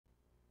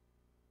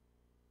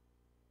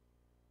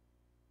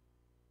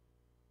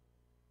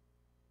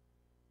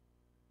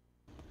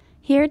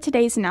Here are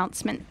today's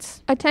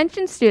announcements.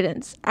 Attention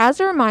students, as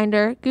a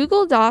reminder,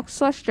 Google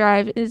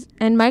Docs/Drive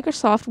and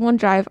Microsoft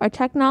OneDrive are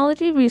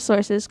technology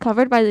resources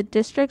covered by the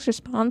district's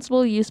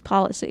responsible use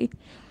policy.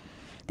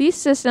 These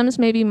systems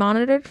may be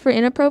monitored for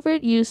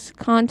inappropriate use,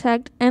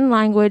 content, and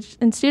language,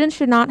 and students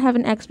should not have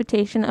an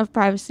expectation of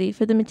privacy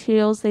for the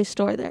materials they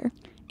store there.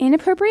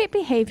 Inappropriate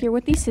behavior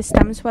with these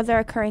systems, whether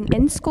occurring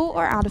in school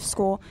or out of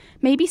school,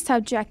 may be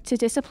subject to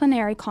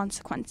disciplinary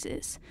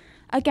consequences.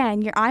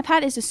 Again, your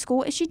iPad is a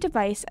school-issued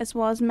device as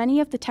well as many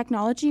of the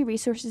technology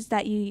resources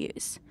that you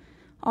use.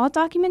 All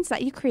documents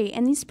that you create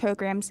in these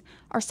programs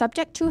are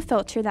subject to a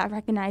filter that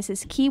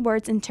recognizes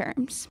keywords and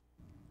terms.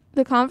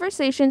 The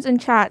conversations and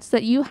chats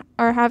that you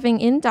are having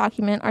in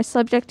document are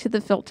subject to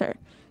the filter.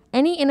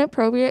 Any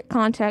inappropriate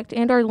content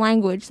and/or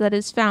language that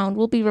is found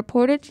will be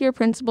reported to your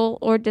principal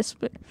or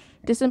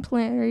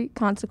disciplinary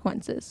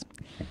consequences.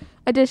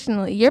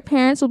 Additionally, your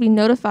parents will be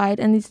notified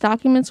and these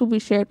documents will be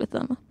shared with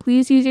them.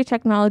 Please use your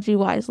technology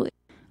wisely.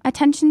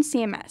 Attention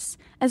CMS.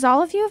 As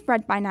all of you have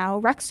read by now,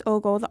 Rex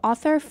Ogle, the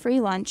author of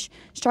Free Lunch,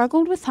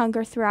 struggled with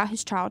hunger throughout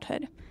his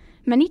childhood.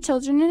 Many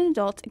children and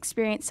adults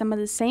experience some of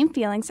the same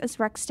feelings as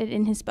Rex did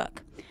in his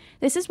book.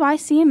 This is why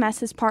CMS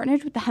has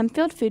partnered with the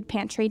Hempfield Food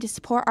Pantry to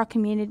support our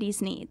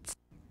community's needs.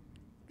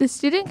 The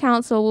Student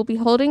Council will be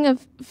holding a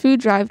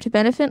food drive to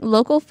benefit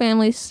local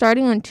families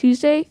starting on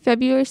Tuesday,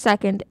 February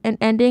 2nd and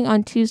ending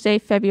on Tuesday,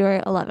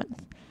 February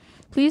 11th.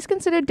 Please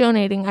consider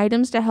donating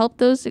items to help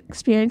those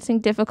experiencing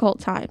difficult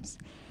times.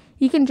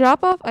 You can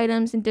drop off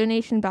items in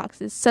donation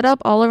boxes set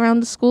up all around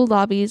the school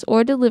lobbies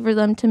or deliver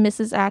them to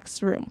Mrs.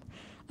 Axe's room.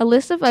 A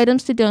list of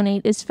items to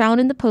donate is found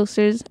in the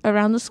posters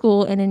around the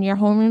school and in your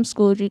homeroom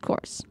Schoology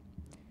course.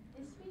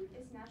 This week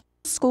is National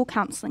School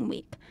Counseling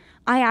Week.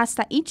 I ask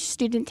that each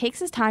student takes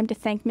his time to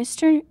thank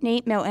Mr.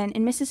 Nate Milton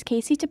and Mrs.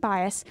 Casey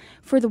Tobias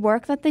for the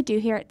work that they do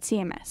here at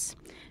CMS.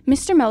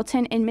 Mr.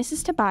 Milton and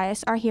Mrs.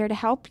 Tobias are here to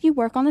help you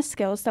work on the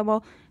skills that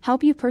will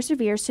help you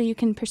persevere so you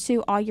can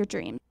pursue all your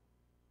dreams.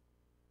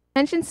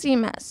 Attention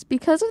CMS.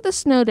 Because of the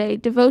snow day,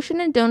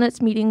 Devotion and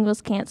Donuts meeting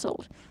was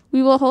canceled.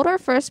 We will hold our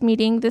first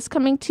meeting this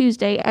coming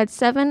Tuesday at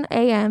 7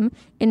 a.m.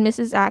 in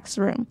Mrs. Axe's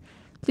room.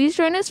 Please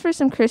join us for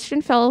some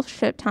Christian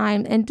fellowship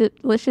time and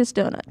delicious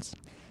donuts.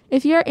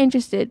 If you are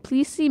interested,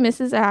 please see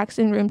Mrs. Axe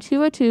in room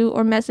 202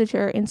 or message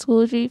her in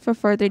Schoology for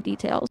further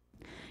details.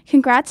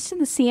 Congrats to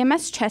the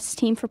CMS chess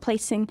team for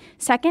placing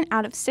second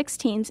out of 6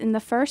 teams in the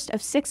first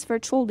of 6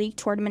 virtual league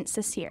tournaments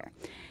this year.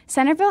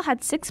 Centerville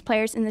had 6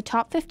 players in the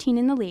top 15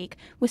 in the league,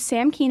 with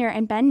Sam Keener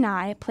and Ben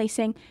Nye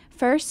placing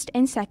first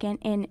and second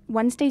in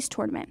Wednesday's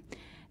tournament.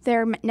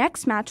 Their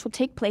next match will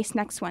take place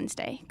next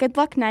Wednesday. Good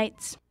luck,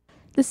 Knights!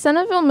 The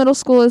Centerville Middle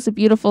School is a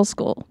beautiful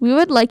school. We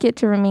would like it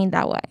to remain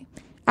that way.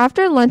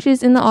 After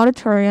lunches in the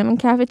auditorium and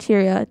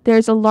cafeteria, there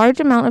is a large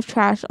amount of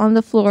trash on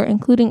the floor,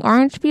 including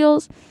orange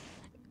peels,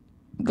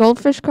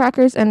 goldfish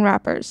crackers, and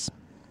wrappers.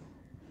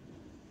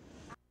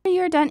 After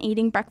you are done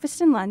eating breakfast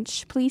and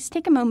lunch, please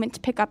take a moment to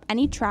pick up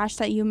any trash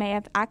that you may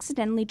have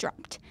accidentally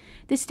dropped.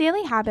 This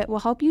daily habit will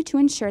help you to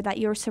ensure that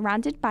you are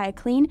surrounded by a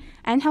clean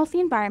and healthy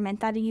environment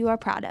that you are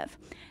proud of.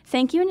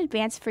 Thank you in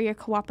advance for your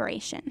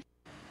cooperation.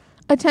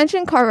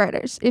 Attention car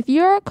riders. If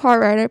you are a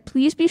car rider,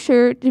 please be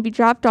sure to be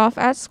dropped off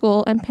at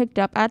school and picked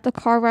up at the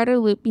car rider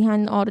loop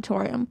behind the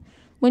auditorium.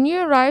 When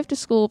you arrive to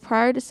school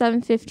prior to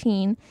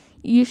 7:15,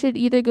 you should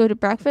either go to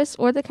breakfast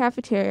or the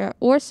cafeteria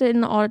or sit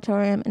in the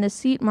auditorium in a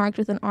seat marked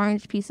with an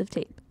orange piece of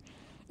tape.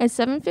 At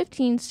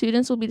 7:15,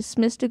 students will be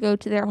dismissed to go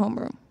to their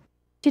homeroom.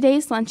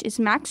 Today's lunch is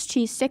mac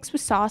cheese sticks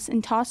with sauce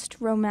and tossed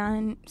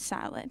romaine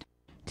salad.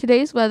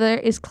 Today's weather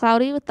is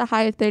cloudy with a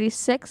high of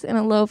 36 and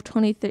a low of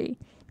 23.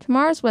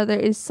 Tomorrow's weather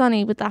is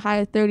sunny with a high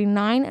of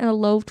 39 and a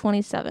low of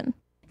 27.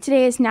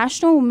 Today is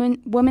National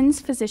Women's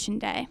Physician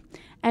Day.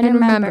 And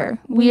remember,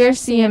 we are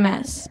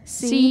CMS.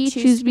 C,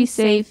 choose to be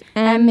safe,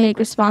 M, make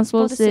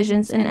responsible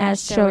decisions, and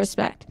S, show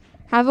respect.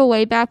 Have a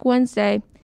way back Wednesday.